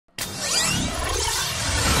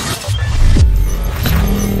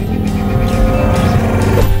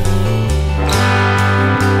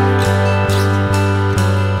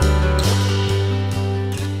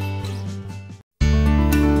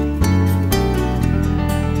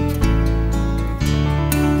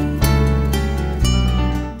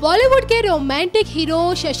बॉलीवुड के romantic hero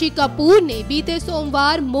Shashi Kapoor ने बीते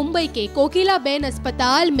सोमवार मुंबई के कोकिलाबेन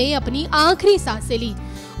अस्पताल में अपनी आखिरी सांसें ली।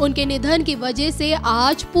 उनके निधन की वजह से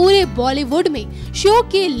आज पूरे बॉलीवुड में शोक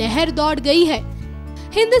की लहर दौड़ गई है।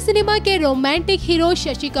 हिंदी सिनेमा के रोमांटिक हीरो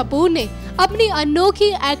शशि कपूर ने अपनी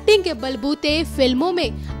अनोखी एक्टिंग के बलबूते फिल्मों में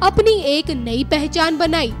अपनी एक नई पहचान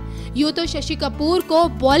बनाई। यूँ तो शशि कपूर को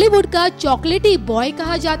बॉलीवुड का चॉकलेटी बॉय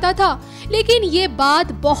कहा जाता था, लेकिन ये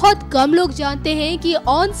बात बहुत कम लोग जानते हैं कि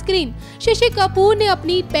ऑन स्क्रीन शशि कपूर ने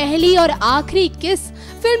अपनी पहली और आखिरी किस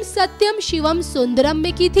फिल्म सत्यम शिवम सुंदरम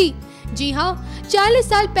में की थी। जी हाँ, 40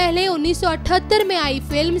 साल पहले 1978 में आई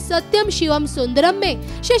फिल्म सत्यम शिवम सुंदरम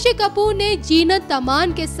में शशि कपूर ने जीनत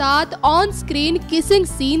अमान के साथ ऑन स्क्रीन किसिंग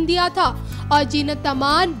सीन दिया था और जीनत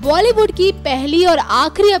अमान बॉलीवुड की पहली और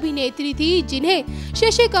आखिरी अभिनेत्री थी जिन्हें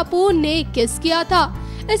शशि कपूर ने किस किया था।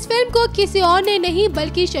 इस फिल्म को किसी और ने नहीं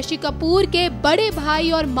बल्कि शशि कपूर के बड़े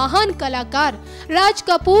भाई और महान कलाकार राज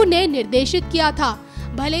कपूर ने निर्देशित किया था।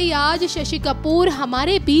 भले ही आज शशि कपूर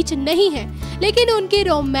हमारे बीच नहीं है, लेकिन उनकी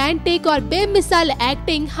रोमांटिक और बेमिसाल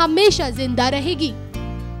एक्टिंग हमेशा जिंदा रहेगी।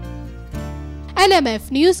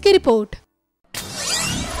 NMF न्यूज की रिपोर्ट।